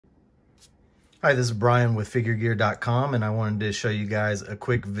Hi, this is Brian with FigureGear.com, and I wanted to show you guys a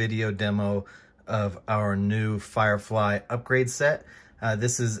quick video demo of our new Firefly upgrade set.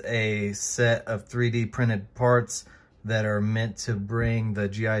 This is a set of 3D printed parts that are meant to bring the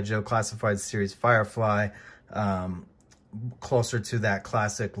GIJoe Classified Series Firefly closer to that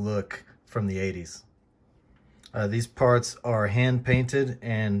classic look from the 80s. These parts are hand painted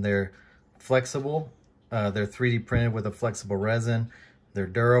and they're flexible. They're 3D printed with a flexible resin. They're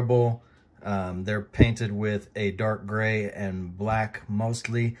durable. They're painted with a dark gray and black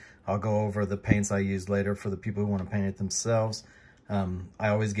mostly. I'll go over the paints I use later for the people who want to paint it themselves. I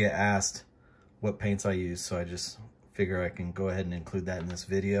always get asked what paints I use, so I just figure I can go ahead and include that in this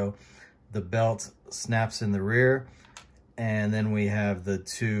video. The belt snaps in the rear, and then we have the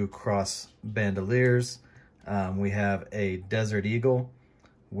two cross bandoliers. We have a Desert Eagle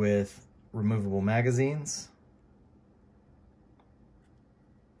with removable magazines.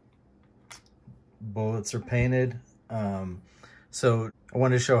 Bullets are painted. So I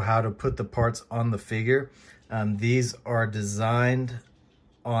wanted to show how to put the parts on the figure. These are designed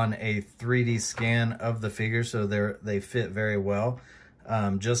on a 3D scan of the figure, so they fit very well.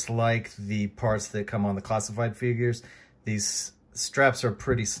 Just like the parts that come on the classified figures, these straps are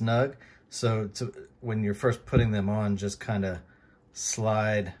pretty snug. So when you're first putting them on, just kind of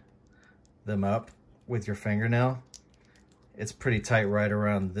slide them up with your fingernail. It's pretty tight right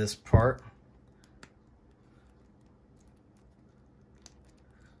around this part.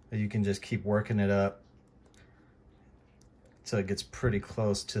 You can just keep working it up until it gets pretty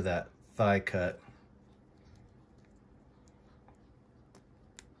close to that thigh cut.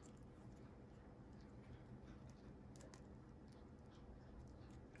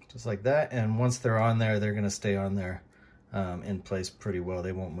 Just like that, and once they're on there, they're gonna stay on there in place pretty well.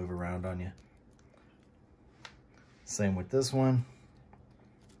 They won't move around on you. Same with this one.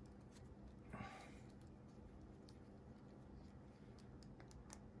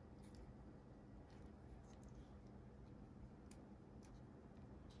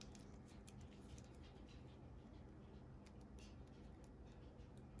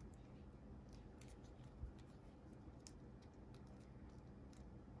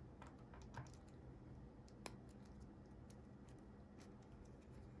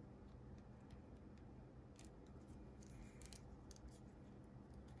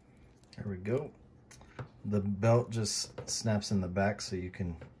 There we go. The belt just snaps in the back, so you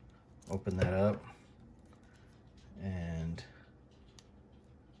can open that up and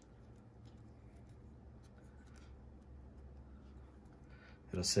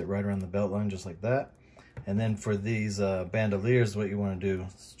it'll sit right around the belt line just like that. And then for these bandoliers, what you want to do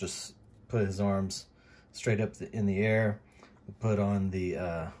is just put his arms straight up in the air. We'll put on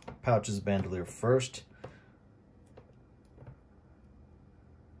the pouches bandolier first,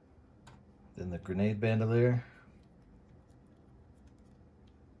 then the grenade bandolier,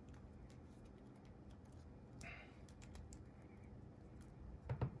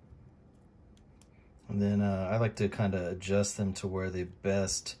 and then I like to kind of adjust them to where they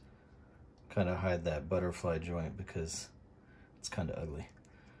best kind of hide that butterfly joint because it's kind of ugly.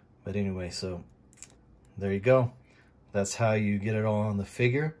 But anyway, so there you go. That's how you get it all on the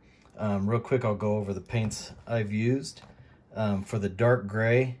figure. Real quick, I'll go over the paints I've used. For the dark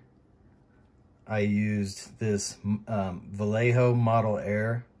gray, I used this Vallejo Model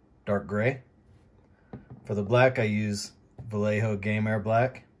Air dark gray. For the black, I use Vallejo Game Air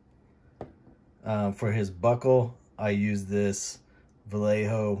black. For his buckle, I use this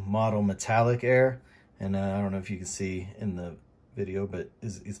Vallejo Model Metallic Air. And I don't know if you can see in the video, but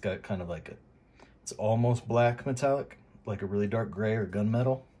it's got kind of like it's almost black metallic, like a really dark gray or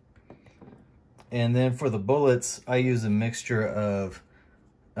gunmetal. And then for the bullets, I use a mixture of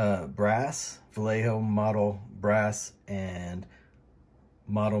brass, Vallejo Model Brass, and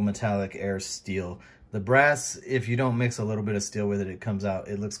Model Metallic Air Steel. The brass, if you don't mix a little bit of steel with it, it comes out,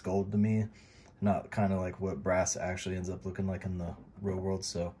 it looks gold to me, not kind of like what brass actually ends up looking like in the real world,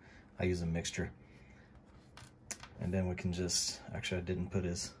 so I use a mixture. And then we can just, actually I didn't put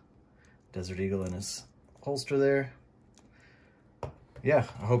his Desert Eagle in his holster there. Yeah,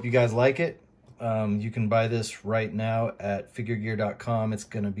 I hope you guys like it. You can buy this right now at FigureGear.com. It's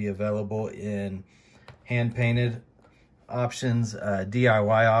going to be available in hand-painted options,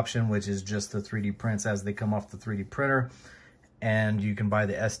 DIY option, which is just the 3D prints as they come off the 3D printer. And you can buy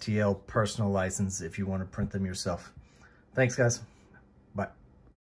the STL personal license if you want to print them yourself. Thanks, guys.